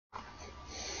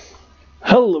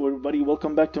Hello everybody,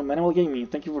 welcome back to Manual Gaming.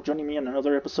 Thank you for joining me in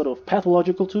another episode of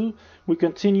Pathological 2. We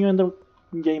continue in the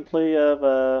gameplay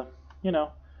of,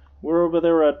 we're over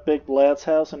there at Big Lad's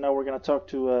house and now we're going to talk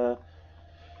to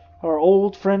our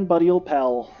old friend, buddy, old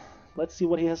pal. Let's see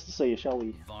what he has to say, shall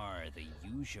we? Var the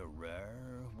usurer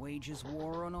wages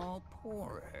war on all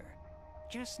poorer.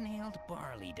 Just nailed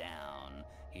barley down.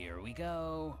 Here we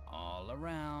go, all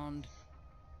around.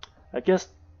 I guess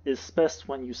it's best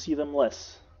when you see them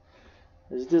less.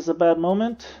 Is this a bad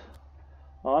moment?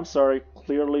 Oh, I'm sorry.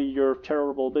 Clearly you're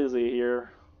terrible busy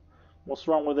here. What's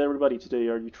wrong with everybody today?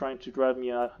 Are you trying to drive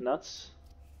me nuts?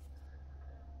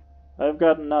 I've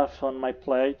got enough on my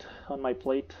plate.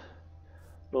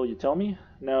 Will you tell me?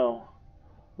 No.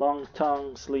 Long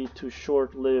tongues lead to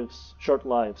short lives.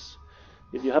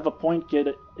 If you have a point, get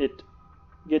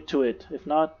to it. If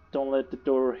not, don't let the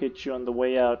door hit you on the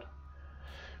way out.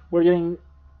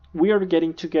 We are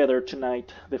getting together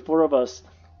tonight, the four of us,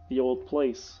 the old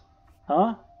place.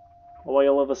 Huh? Why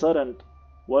all of a sudden?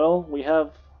 Well, we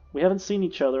haven't seen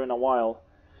each other in a while,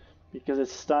 because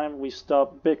it's time we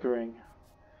stop bickering.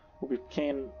 We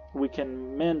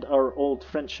can mend our old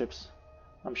friendships.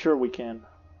 I'm sure we can.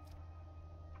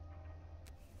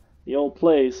 The old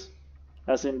place,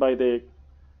 as in by the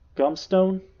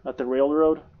gumstone at the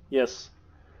railroad? Yes,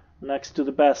 next to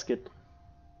the basket.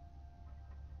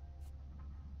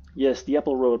 Yes, the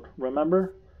Apple Road,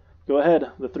 remember? Go ahead,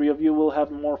 the three of you will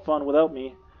have more fun without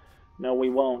me. No, we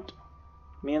won't.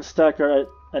 Me and Stack are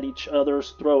at each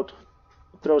other's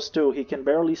throats too. He can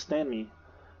barely stand me.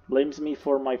 Blames me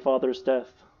for my father's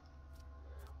death.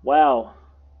 Wow.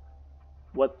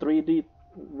 What three did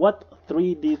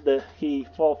he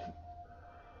fall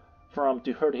from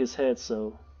to hurt his head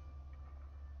so?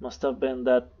 Must have been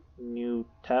that new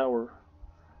tower.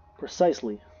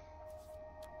 Precisely.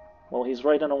 Well, he's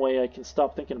right in a way I can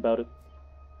stop thinking about it.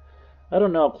 I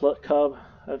don't know, Cub.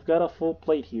 I've got a full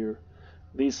plate here.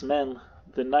 These men,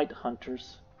 the night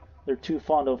hunters, they're too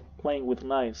fond of playing with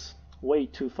knives. Way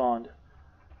too fond.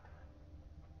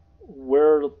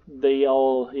 Where they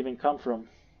all even come from?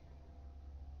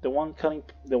 The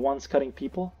ones cutting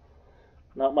people?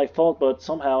 Not my fault, but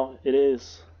somehow it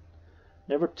is.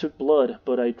 Never took blood,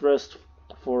 but I dressed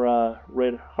for a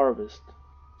red harvest.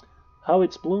 How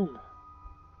it's bloom?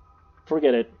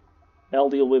 Forget it. I'll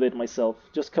deal with it myself.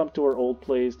 Just come to our old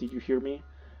place, did you hear me?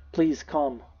 Please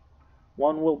come. No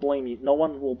one will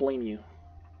blame you.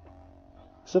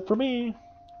 Except for me.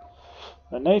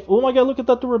 A knife. Oh my god, look at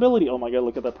that durability. Oh my god,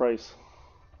 look at that price.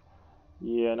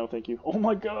 Yeah, no thank you. Oh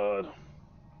my god.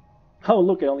 Oh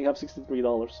look, I only have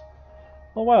 $63.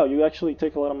 Oh wow, you actually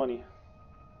take a lot of money.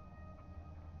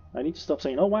 I need to stop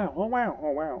saying, oh wow, oh wow,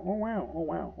 oh wow, oh wow, oh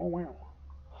wow, oh wow.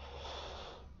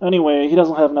 Anyway, he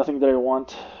doesn't have nothing that I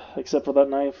want, except for that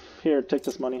knife. Here, take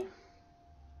this money.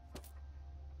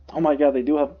 Oh my god, they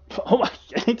do have... Oh my...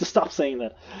 I need to stop saying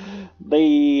that.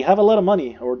 They have a lot of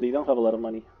money, or they don't have a lot of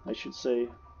money, I should say.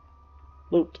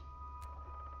 Loot.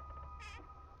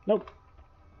 Nope.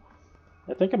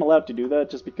 I think I'm allowed to do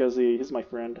that just because he's my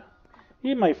friend.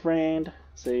 He's my friend.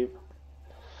 Save.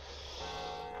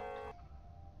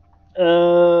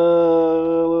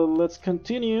 Let's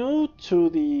continue to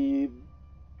the...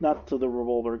 Not to the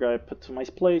revolver guy, but to my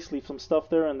place, leave some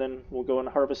stuff there, and then we'll go and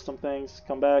harvest some things,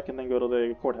 come back, and then go to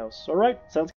the courthouse. Alright,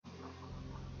 sounds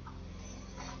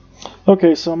good.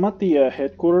 Okay, so I'm at the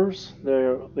headquarters,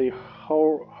 the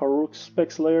Haruk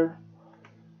Specs lair,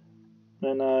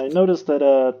 and I noticed that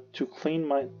to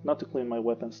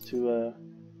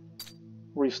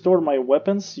restore my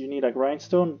weapons, you need a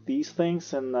grindstone, these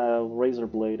things, and a razor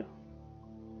blade.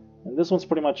 And this one's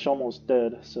pretty much almost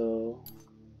dead, so...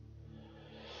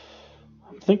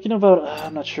 I'm thinking about...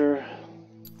 I'm not sure...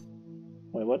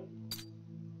 Wait, what?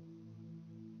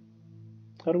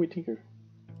 How do we tinker?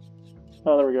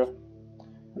 Oh, there we go.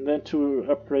 And then to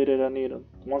upgrade it, I need,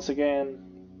 once again,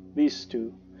 these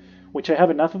two. Which I have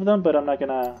enough of them, but I'm not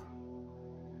gonna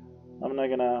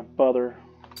bother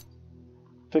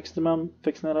fixing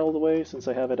that all the way, since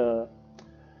I have it,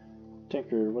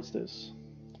 tinker, what's this?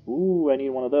 Ooh, I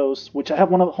need one of those, which I have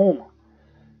one at home.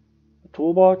 A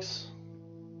toolbox.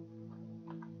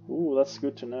 Ooh, that's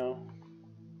good to know.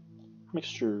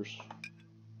 Mixtures.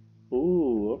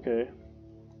 Ooh, okay.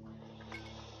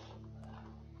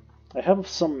 I have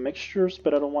some mixtures,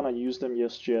 but I don't want to use them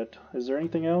just yet. Is there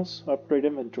anything else? Upgrade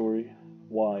inventory.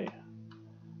 Why?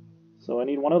 So I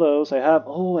need one of those. I have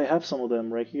some of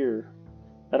them right here.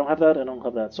 I don't have that, I don't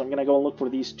have that. So I'm gonna go and look for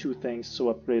these two things to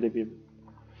upgrade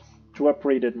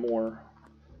it more.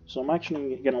 So I'm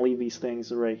actually gonna leave these things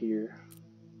right here.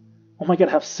 Oh my god,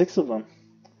 I have 6 of them.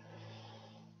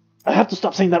 I have to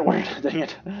stop saying that word, dang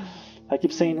it. I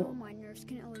keep saying... know my nerves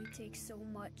can only take so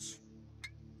much.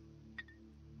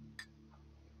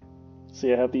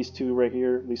 See, I have these two right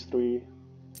here, these three.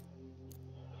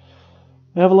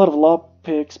 I have a lot of lock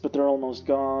picks, but they're almost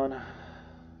gone.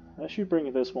 I should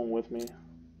bring this one with me.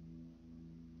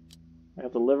 I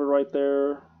have the liver right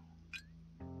there.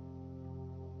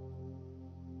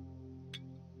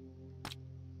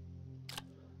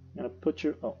 I'm gonna put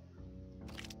you... Oh.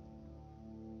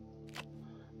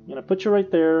 I'm gonna put you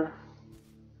right there.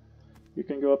 You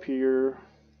can go up here.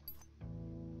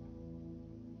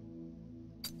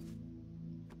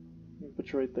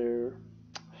 Put you right there.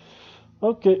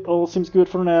 Okay, all seems good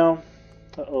for now.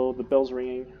 Uh-oh, the bell's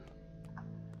ringing.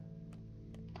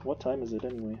 What time is it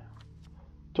anyway?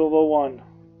 12:01.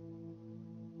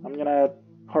 I'm gonna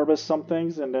harvest some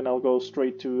things and then I'll go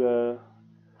straight to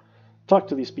talk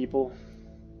to these people.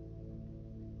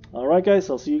 Alright guys,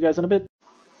 I'll see you guys in a bit.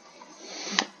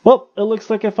 Well, it looks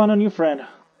like I found a new friend.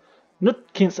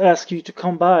 Nutkins asked you to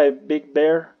come by, Big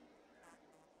Bear.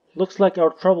 Looks like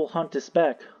our trouble hunt is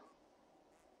back.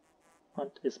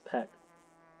 Hunt is back.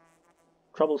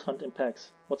 Troubles hunt in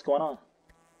packs. What's going on?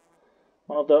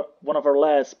 One of our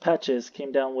lads, Patches,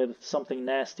 came down with something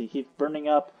nasty. He's burning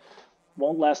up.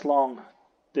 Won't last long.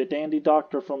 The dandy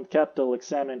doctor from the capital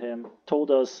examined him. Told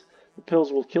us the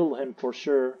pills will kill him for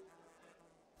sure.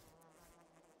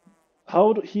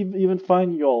 How'd he even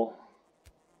find y'all?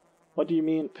 What do you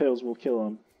mean pills will kill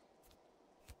him?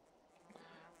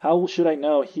 How should I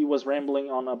know? He was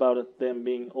rambling on about them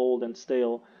being old and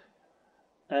stale.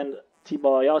 And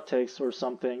antibiotics or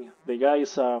something. The guy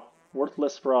is a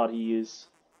worthless fraud, he is.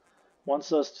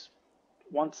 Wants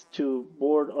to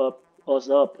board us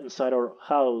up inside our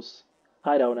house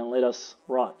hideout and let us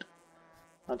rot.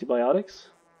 Antibiotics?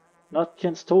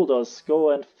 Nutkins told us,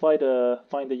 go and find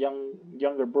the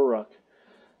younger Burak.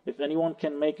 If anyone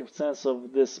can make sense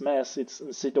of this mess, it's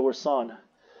Isidor's son.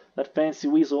 That fancy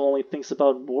weasel only thinks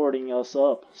about boarding us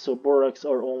up, so Burak's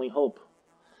our only hope.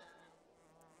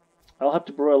 I'll have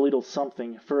to brew a little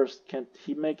something. First, can't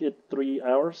he make it 3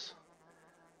 hours?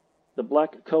 The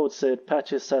black coat said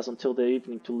Patches has until the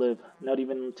evening to live, not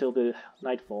even until the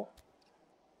nightfall.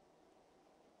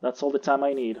 That's all the time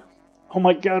I need. Oh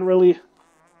my god, really?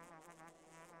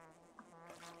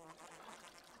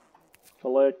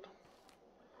 Collect.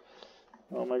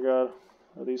 Oh my god.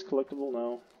 Are these collectible?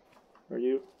 No. Are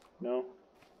you? No.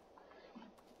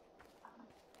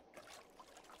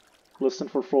 Listen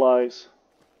for flies.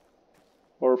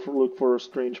 Or look for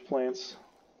strange plants.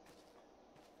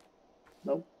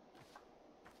 Nope.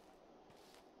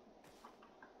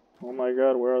 Oh my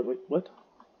god, where are they? What?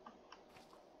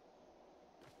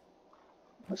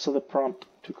 I saw the prompt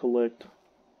to collect.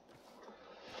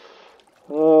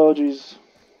 Oh jeez.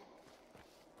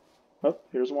 Oh,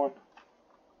 here's one.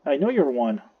 I know you're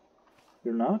one.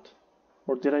 You're not?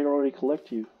 Or did I already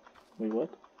collect you? Wait, what?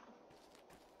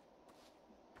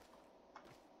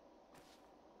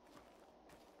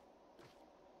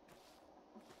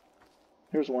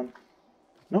 Here's one.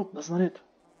 Nope, that's not it.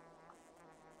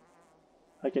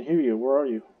 I can hear you. Where are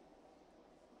you?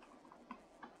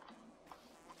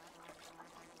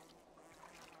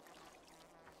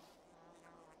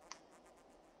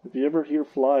 If you ever hear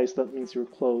flies, that means you're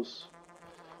close.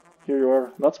 Here you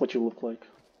are. That's what you look like.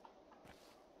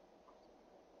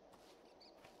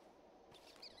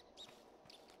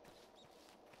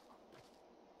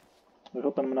 I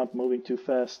hope I'm not moving too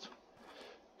fast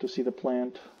to see the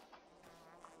plant.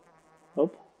 Oh.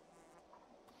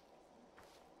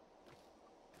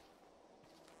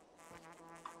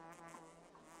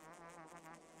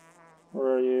 Where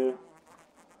are you?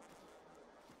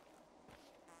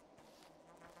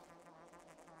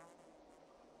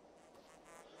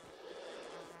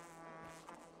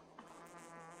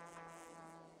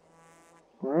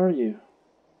 Where are you?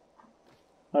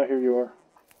 Oh, here you are.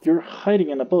 You're hiding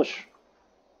in a bush.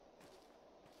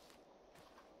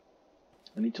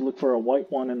 I need to look for a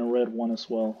white one and a red one as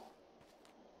well.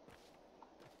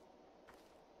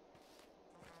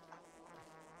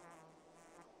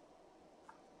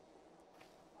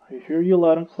 I hear you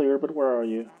loud and clear, but where are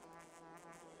you?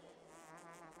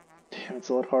 Damn, it's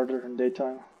a lot harder in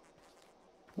daytime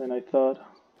than I thought.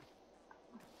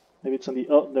 Maybe it's on the...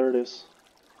 Oh, there it is.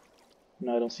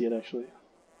 No, I don't see it actually.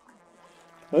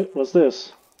 What's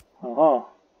this? Aha.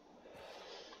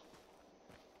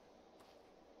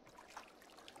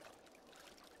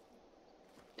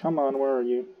 Come on, where are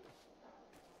you?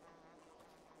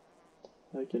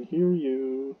 I can hear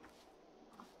you.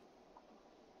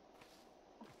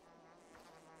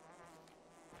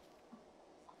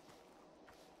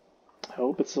 I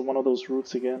hope it's one of those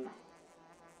roots again.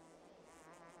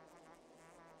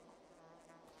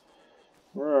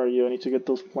 Where are you? I need to get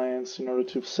those plants in order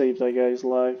to save that guy's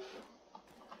life.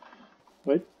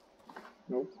 Wait.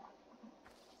 Nope.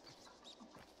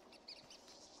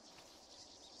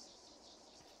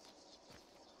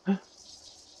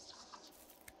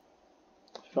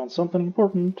 Found something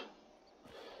important.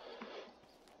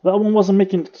 That one wasn't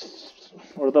making,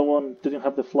 or that one didn't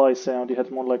have the fly sound. It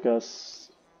had more like a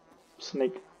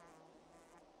snake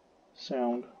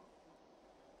sound.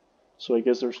 So I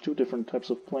guess there's two different types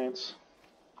of plants.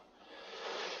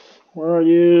 Where are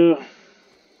you?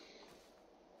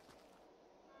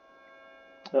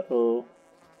 Uh-oh.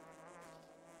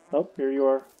 Oh, here you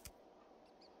are.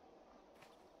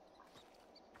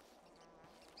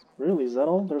 Really, is that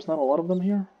all? There's not a lot of them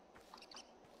here?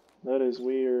 That is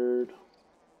weird.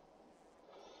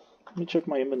 Let me check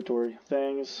my inventory.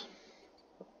 Things.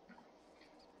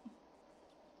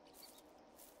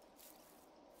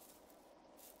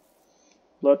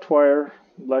 Blood twire,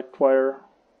 black twire,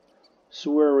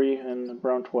 sueri, and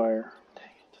brown twire. Dang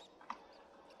it.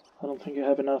 I don't think I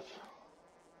have enough.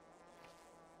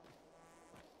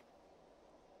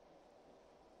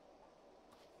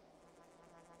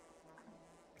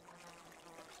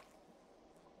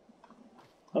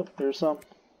 Oh, there's some.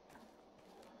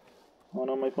 Oh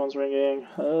no, my phone's ringing.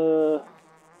 There's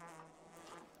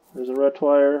a red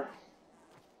twire.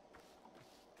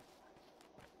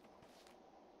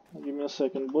 Give me a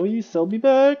second, boys. I'll be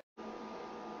back.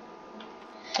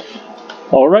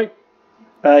 Alright.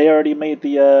 I already made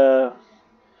the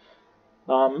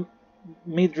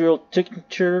Midrill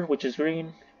tincture, which is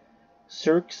green.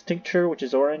 Cirque's tincture, which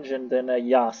is orange, and then a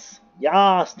Yas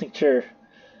tincture.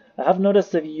 I have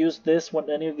noticed if you use this on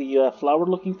any of the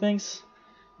flower-looking things,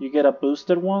 you get a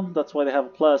boosted one. That's why they have a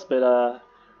plus. But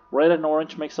red and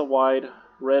orange makes a wide.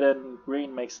 Red and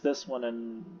green makes this one,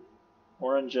 and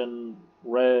orange and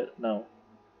red. No,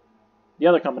 the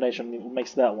other combination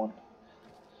makes that one.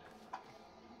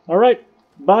 All right,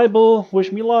 Bible.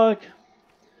 Wish me luck.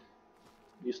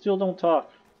 You still don't talk.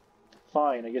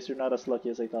 Fine. I guess you're not as lucky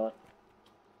as I thought.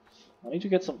 I need to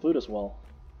get some food as well.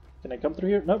 Can I come through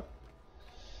here? Nope.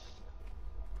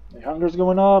 My hunger's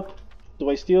going up. Do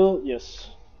I steal? Yes.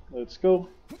 Let's go.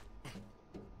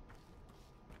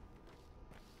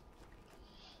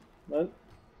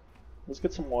 Let's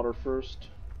get some water first,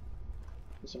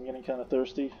 because I'm getting kind of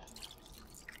thirsty.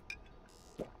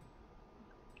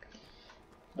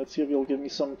 Let's see if you'll give me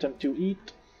something to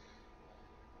eat,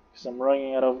 because I'm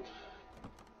running out of...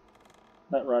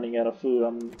 Not running out of food,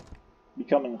 I'm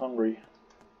becoming hungry.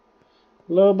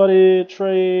 Hello, buddy.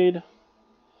 Trade.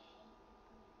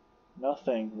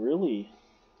 Nothing, really.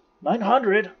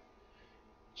 900?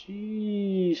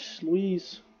 Jeez,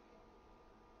 Louise.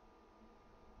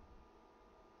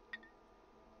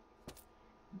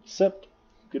 Accept.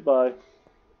 Goodbye.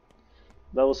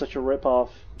 That was such a ripoff.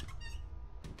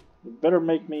 You better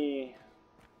make me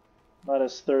not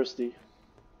as thirsty.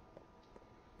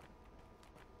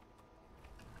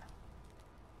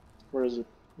 Where is it?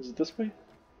 Is it this way?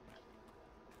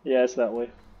 Yeah, it's that way.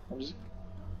 I'm just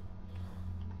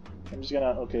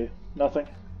gonna, okay, nothing.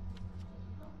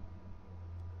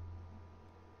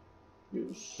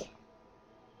 Yes.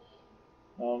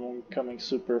 I'm becoming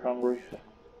super hungry.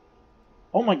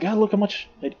 Oh my god, look how much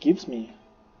it gives me.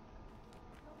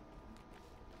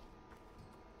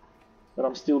 But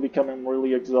I'm still becoming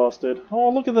really exhausted. Oh,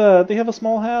 look at that, they have a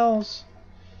small house.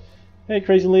 Hey,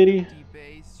 crazy lady.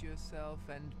 Debase yourself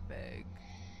and beg,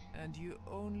 and you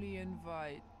only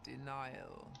invite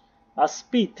denial.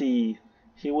 Aspiti,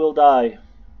 he will die.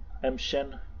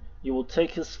 Emshen, you will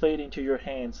take his fate into your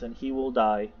hands, and he will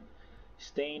die.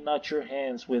 Stain not your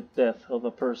hands with death of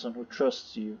a person who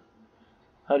trusts you.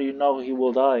 How do you know he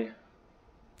will die?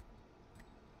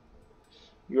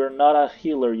 You are not a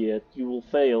healer yet. You will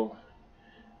fail.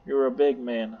 You're a big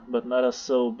man, but not as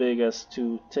so big as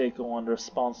to take on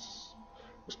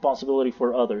responsibility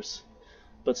for others.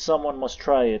 But someone must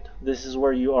try it. This is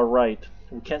where you are right.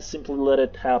 We can't simply let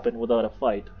it happen without a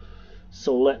fight.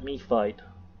 So let me fight.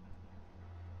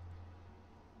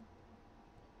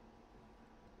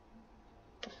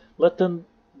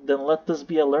 Then let this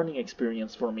be a learning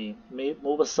experience for me.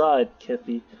 Move aside,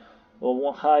 Kathy. I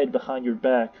won't hide behind your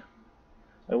back.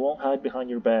 I won't hide behind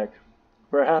your back.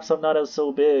 Perhaps I'm not as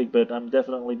so big, but I'm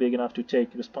definitely big enough to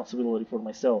take responsibility for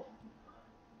myself.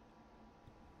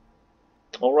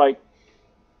 Alright.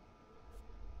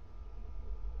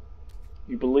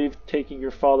 You believed taking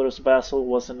your father's vassal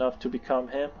was enough to become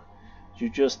him? You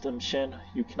just Shin.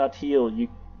 You cannot heal. You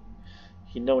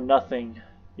know nothing.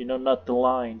 You know not the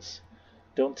lines.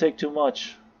 Don't take too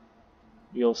much.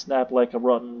 You'll snap like a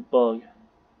rotten bug.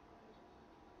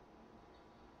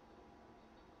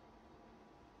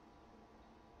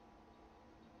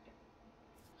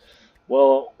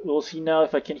 Well, we'll see now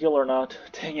if I can heal or not.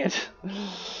 Dang it.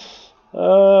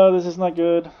 This is not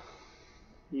good.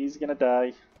 He's gonna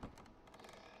die.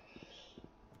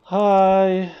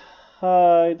 Hi.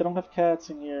 Hi. They don't have cats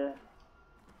in here.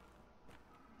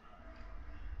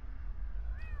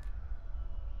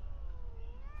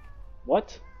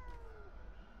 What?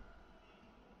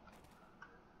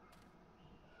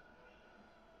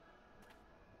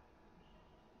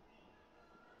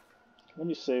 Let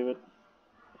me save it.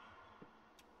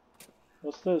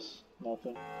 What's this?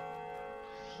 Nothing.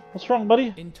 What's wrong,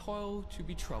 buddy? In toil to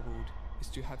be troubled is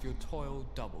to have your toil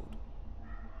doubled.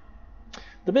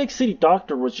 The big city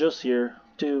doctor was just here,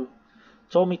 too.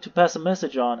 Told me to pass a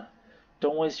message on.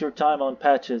 Don't waste your time on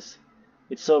Patches.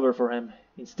 It's over for him.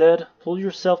 Instead, pull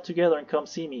yourself together and come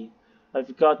see me.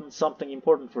 I've gotten something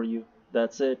important for you.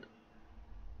 That's it.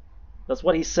 That's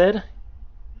what he said?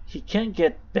 He can't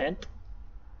get bent?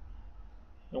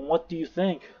 And what do you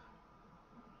think?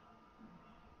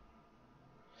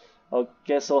 I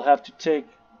guess I'll have to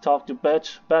talk to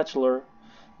Bachelor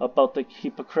about the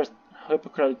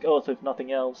Hippocratic Oath if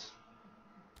nothing else.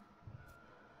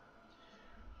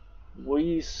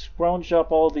 We scrounged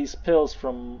up all these pills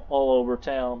from all over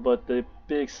town, but the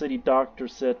big city doctor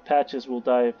said Patches will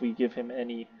die if we give him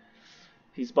any.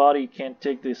 His body can't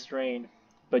take this strain.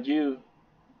 But you're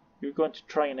going to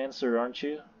try and answer, aren't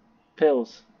you?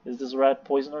 Pills. Is this rat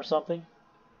poison or something?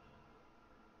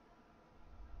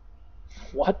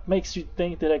 What makes you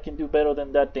think that I can do better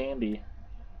than that dandy?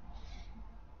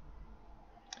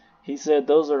 He said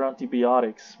those are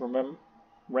antibiotics.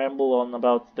 Ramble on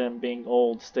about them being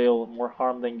old, stale, more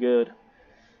harm than good.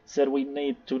 Said we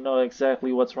need to know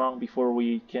exactly what's wrong before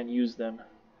we can use them.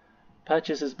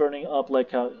 Patches is burning up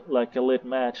like a lit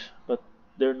match, but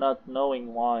they're not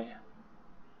knowing why.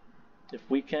 If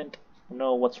we can't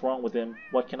know what's wrong with him,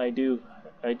 what can I do?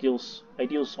 Ideals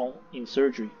in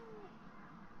surgery.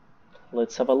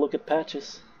 Let's have a look at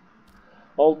Patches.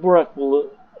 Old Burak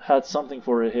will had something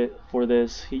for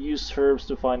this. He used herbs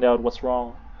to find out what's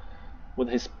wrong with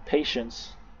his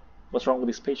patients. What's wrong with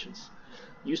his patients?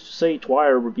 Used to say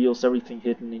Dwyer reveals everything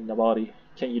hidden in the body.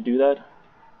 Can you do that?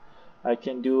 I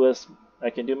can do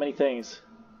many things.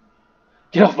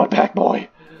 Get off my back, boy!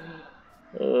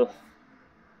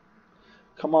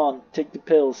 Come on, take the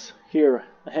pills. Here,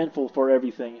 a handful for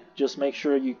everything. Just make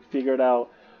sure you figure it out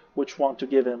which one to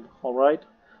give him, alright?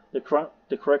 The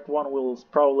correct one will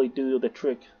probably do the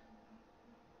trick.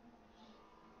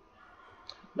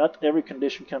 Not every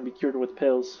condition can be cured with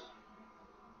pills.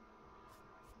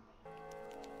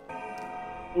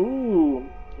 Ooh,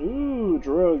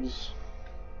 drugs.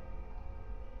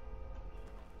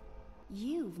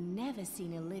 You've never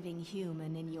seen a living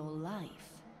human in your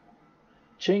life.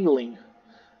 Jingling.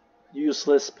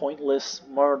 Useless, pointless,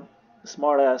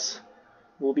 smartass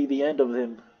will be the end of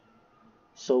him.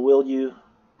 So will you,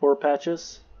 poor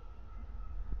Patches?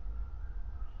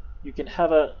 You can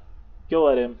have a go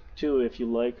at him too if you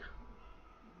like.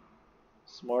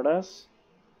 Smartass?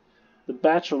 The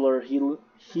Bachelor, he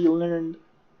learned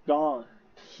gone.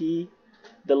 The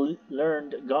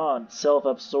learned gone,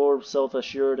 self-absorbed,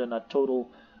 self-assured, and a total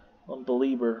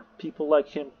unbeliever. People like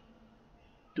him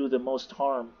do the most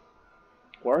harm.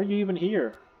 Why are you even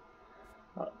here?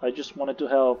 I just wanted to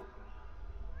help.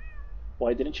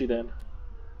 Why didn't you then?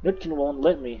 Nutkin won't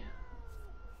let me.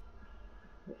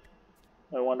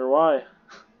 I wonder why.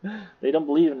 They don't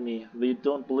believe in me. They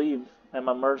don't believe I'm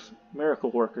a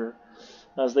miracle worker,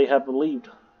 as they have believed.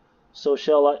 So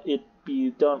shall it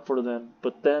be done for them.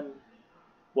 But then,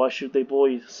 why should they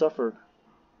boy suffer?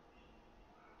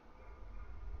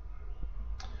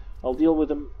 I'll deal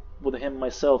with him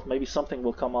myself. Maybe something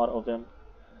will come out of him.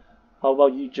 How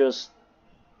about you just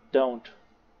don't?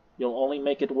 You'll only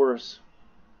make it worse.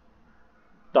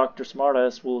 Dr.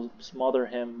 Smartass will smother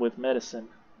him with medicine.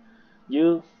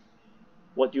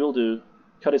 What you'll do?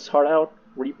 Cut his heart out,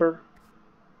 Reaper?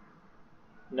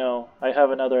 No, I have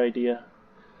another idea.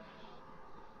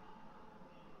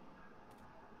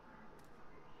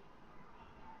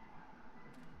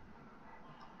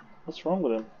 What's wrong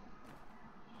with him?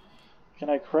 Can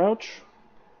I crouch?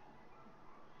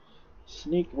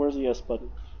 Sneak, where's the S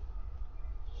button?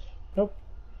 Nope.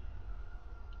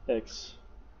 X.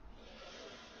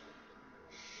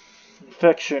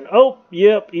 Infection. Oh,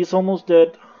 yep, he's almost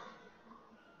dead.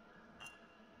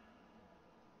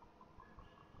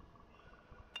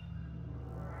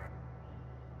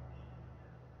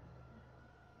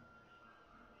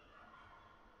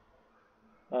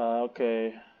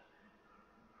 Okay.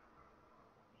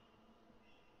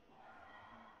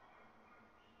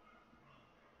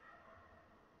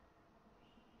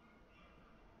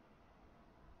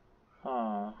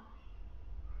 Huh.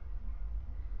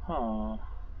 Huh.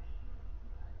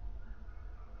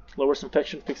 Lowers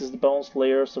infection, fixes the bones,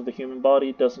 layers of the human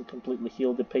body, doesn't completely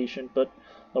heal the patient, but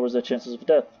lowers the chances of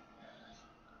death.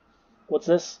 What's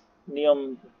this?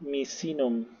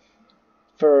 Neomycinum.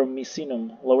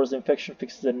 Ferromycinum. Lowers the infection,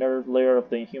 fixes the nerve layer of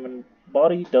the human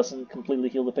body, doesn't completely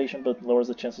heal the patient, but lowers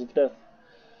the chances of death.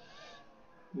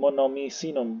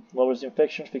 Monomycinum. Lowers the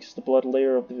infection, fixes the blood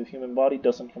layer of the human body,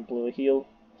 doesn't completely heal.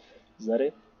 Is that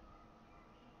it?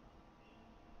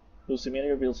 Boosts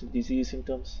immunity, reveals disease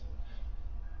symptoms.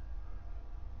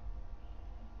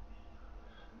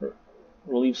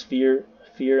 Relieves fear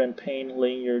and pain,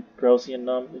 laying you're drowsy and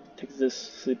numb. If you take this,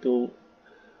 sleep will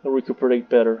recuperate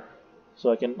better.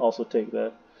 So I can also take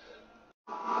that.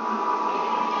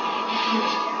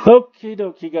 Okie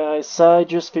dokie, guys. I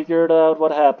just figured out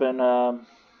what happened.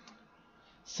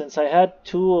 Since I had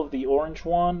 2 of the orange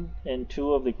one and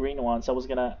 2 of the green ones,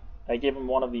 I gave him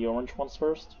 1 of the orange ones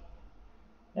first.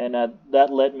 And that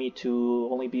led me to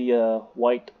only be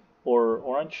white or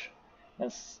orange.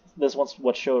 And this one's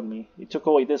what showed me. It took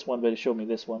away this one, but it showed me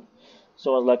this one.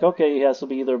 So I was like, okay, it has to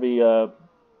be either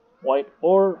white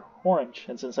or orange.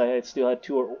 And since I still had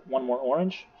 2 or 1 more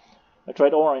orange, I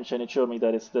tried orange and it showed me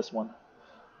that it's this one.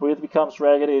 Breathe becomes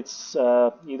ragged. It's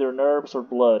either nerves or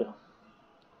blood.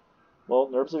 Well,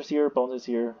 nerves is here, bones is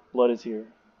here, blood is here.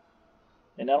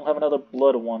 And I don't have another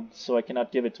blood one, so I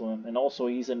cannot give it to him. And also,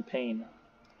 he's in pain.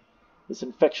 His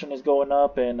infection is going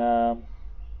up, and I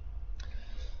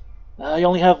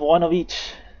only have 1 of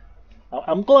each.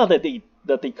 I'm glad that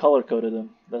they color coded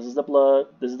them. This is the blood,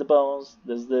 this is the bones,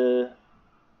 this is the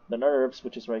nerves,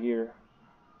 which is right here,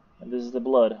 and this is the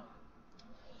blood.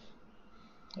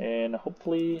 And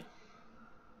hopefully,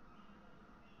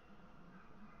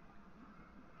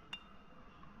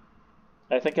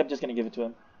 I think I'm just gonna give it to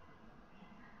him.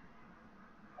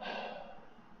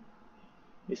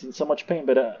 He's in so much pain,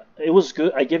 but it was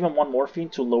good. I gave him 1 morphine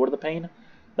to lower the pain.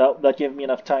 That gave me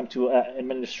enough time to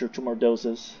administer 2 more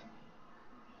doses.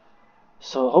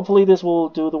 So hopefully this will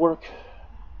do the work.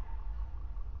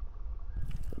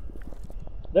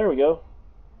 There we go.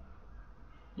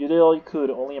 You did all you could.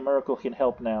 Only a miracle can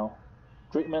help now.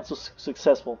 Treatment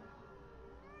successful.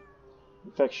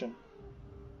 Infection.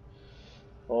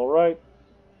 Alright.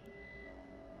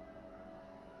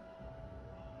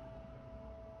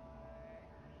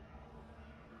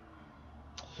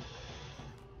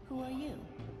 Who are you?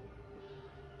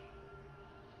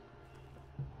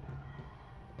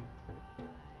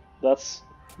 That's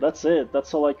it.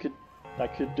 That's all I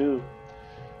could do.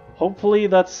 Hopefully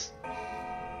that's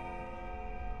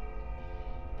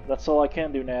all I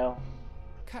can do now.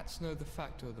 Cats know the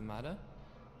fact of the matter.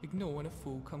 Ignore when a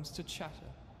fool comes to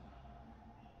chatter.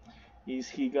 Is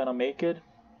he gonna make it?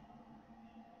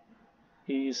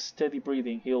 He's steady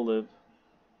breathing. He'll live.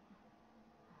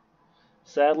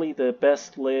 Sadly, the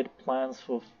best laid plans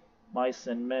of mice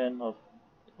and men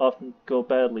often go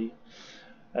badly.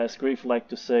 As Grief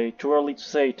liked to say, too early to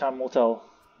say, time will tell.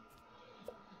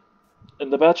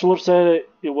 And the bachelor said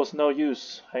it was no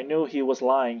use. I knew he was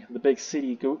lying. The big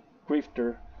city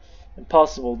grifter.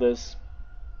 Impossible this.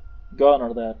 Gone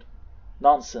or that.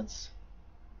 Nonsense.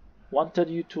 Wanted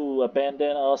you to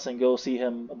abandon us and go see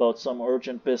him about some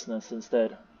urgent business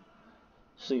instead.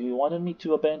 So he wanted me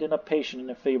to abandon a patient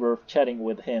in favor of chatting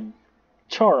with him.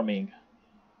 Charming.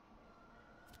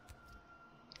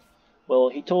 Well,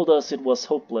 he told us it was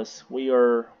hopeless. We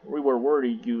were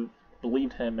worried you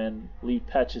believed him and leave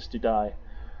Patches to die.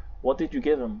 What did you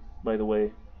give him, by the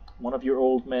way? 1 of your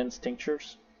old man's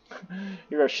tinctures?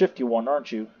 You're a shifty one,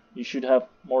 aren't you? You should have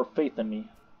more faith in me.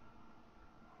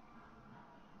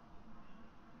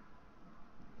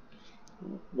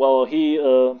 Well, he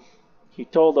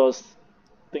told us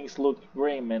things looked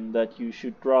grim and that you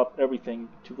should drop everything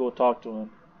to go talk to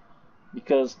him.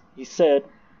 Because he said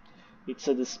it's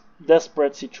a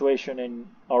desperate situation and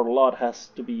our lot has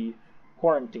to be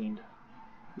quarantined.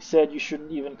 He said you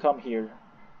shouldn't even come here,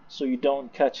 so you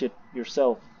don't catch it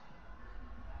yourself.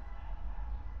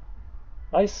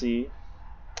 I see.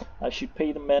 I should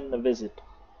pay the men a visit.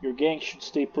 Your gang should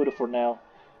stay put for now.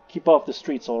 Keep off the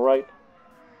streets, alright?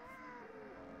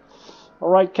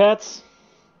 Alright, cats.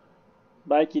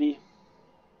 Bye, kitty.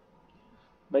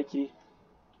 Bye, kitty.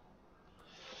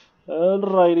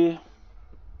 Alrighty.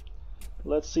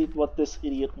 Let's see what this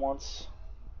idiot wants.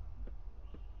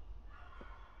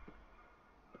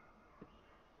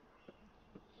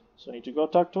 So I need to go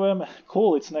talk to him.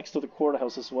 Cool, it's next to the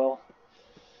courthouse as well.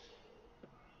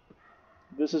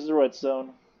 This is the red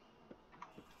zone.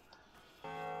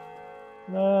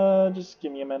 Just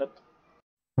give me a minute.